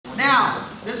Now,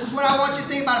 this is what I want you to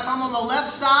think about. If I'm on the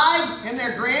left side and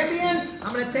they're Granbying,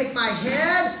 I'm going to take my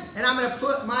head and I'm going to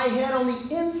put my head on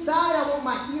the inside. I want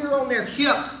my ear on their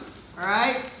hip. All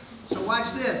right? So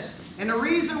watch this. And the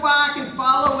reason why I can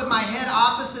follow with my head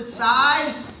opposite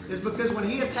side is because when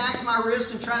he attacks my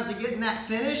wrist and tries to get in that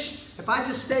finish, if I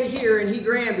just stay here and he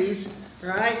Granbys,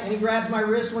 right, and he grabs my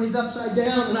wrist when he's upside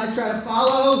down and I try to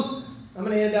follow, I'm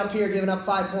going to end up here giving up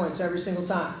 5 points every single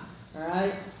time. All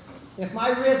right? If my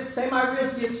wrist, say my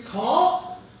wrist gets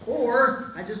caught,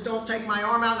 or I just don't take my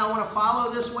arm out and I want to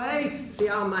follow this way, see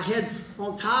how my head's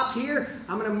on top here?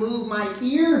 I'm going to move my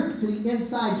ear to the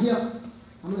inside hip.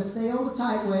 I'm going to stay on the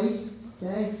tight waist,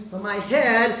 okay? But my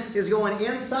head is going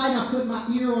inside and I put my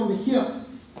ear on the hip,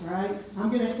 all right? I'm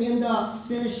going to end up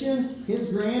finishing his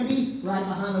Granby right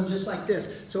behind him just like this.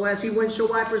 So as he windshield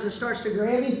wipers and starts to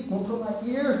Granby, I'm going to put my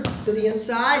ear to the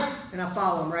inside and I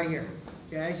follow him right here.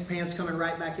 Okay, his pants coming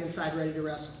right back inside, ready to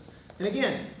wrestle. And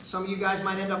again, some of you guys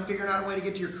might end up figuring out a way to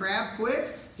get to your crab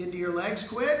quick, get into your legs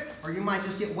quick, or you might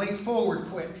just get weight forward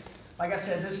quick. Like I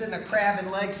said, this isn't a crab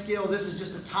and leg skill. This is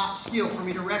just a top skill for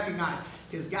me to recognize.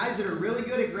 Because guys that are really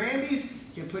good at Granbys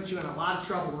can put you in a lot of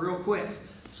trouble real quick.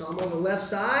 So I'm on the left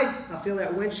side. I feel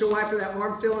that windshield wiper, that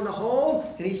arm filling the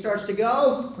hole, and he starts to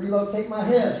go. Relocate my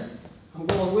head. I'm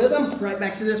going with him right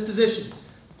back to this position.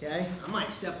 Okay, I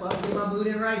might step up and get my boot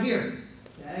in right here.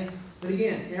 Okay? But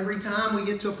again, every time we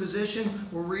get to a position,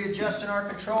 we're readjusting our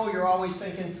control. You're always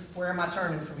thinking, where am I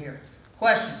turning from here?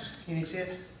 Questions? Can you see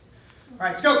it? All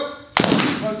right, let's go.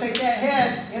 Rotate that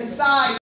head inside.